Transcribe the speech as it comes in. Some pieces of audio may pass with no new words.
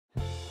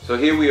So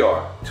here we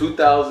are,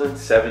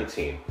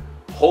 2017.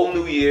 Whole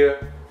new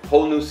year,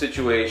 whole new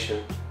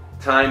situation.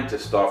 Time to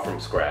start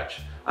from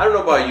scratch. I don't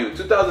know about you,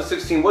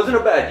 2016 wasn't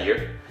a bad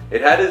year.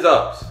 It had its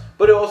ups,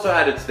 but it also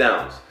had its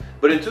downs.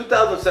 But in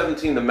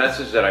 2017, the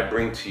message that I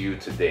bring to you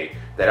today,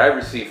 that I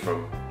received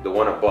from the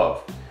one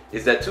above,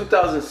 is that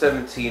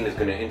 2017 is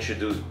going to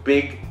introduce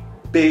big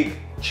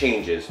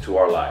changes to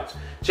our lives.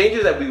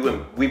 Changes that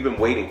we've been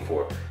waiting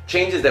for.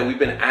 Changes that we've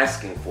been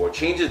asking for.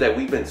 Changes that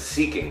we've been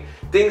seeking.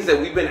 Things that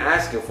we've been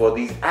asking for.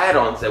 These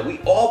add-ons that we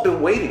all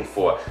been waiting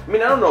for. I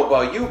mean, I don't know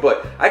about you,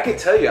 but I can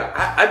tell you,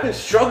 I've been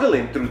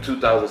struggling through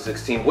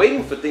 2016,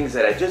 waiting for things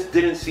that I just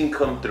didn't see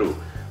come through.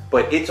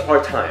 But it's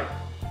our time.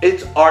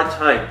 It's our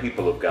time,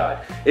 people of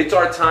God. It's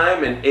our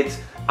time, and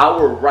it's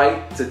our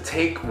right to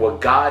take what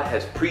God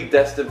has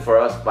predestined for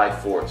us by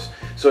force.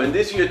 So in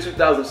this year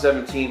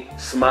 2017,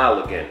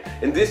 smile again.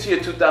 In this year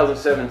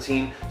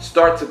 2017,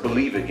 start to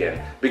believe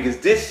again. Because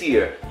this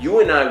year, you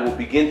and I will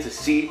begin to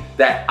see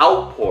that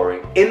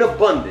outpouring in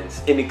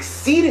abundance, in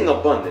exceeding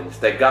abundance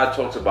that God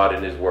talks about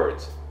in His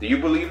words. Do you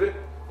believe it?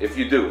 If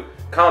you do,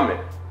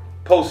 comment,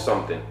 post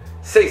something,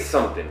 say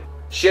something,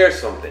 share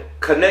something,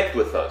 connect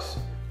with us.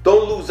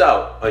 Don't lose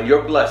out on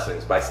your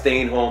blessings by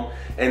staying home,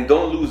 and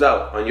don't lose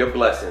out on your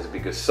blessings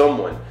because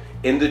someone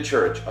in the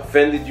church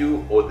offended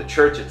you, or the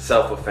church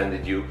itself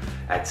offended you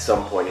at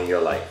some point in your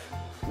life.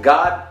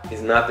 God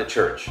is not the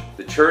church.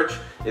 The church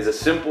is a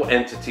simple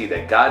entity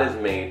that God has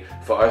made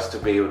for us to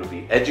be able to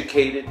be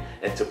educated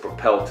and to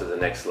propel to the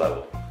next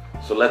level.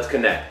 So let's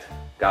connect.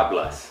 God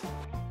bless.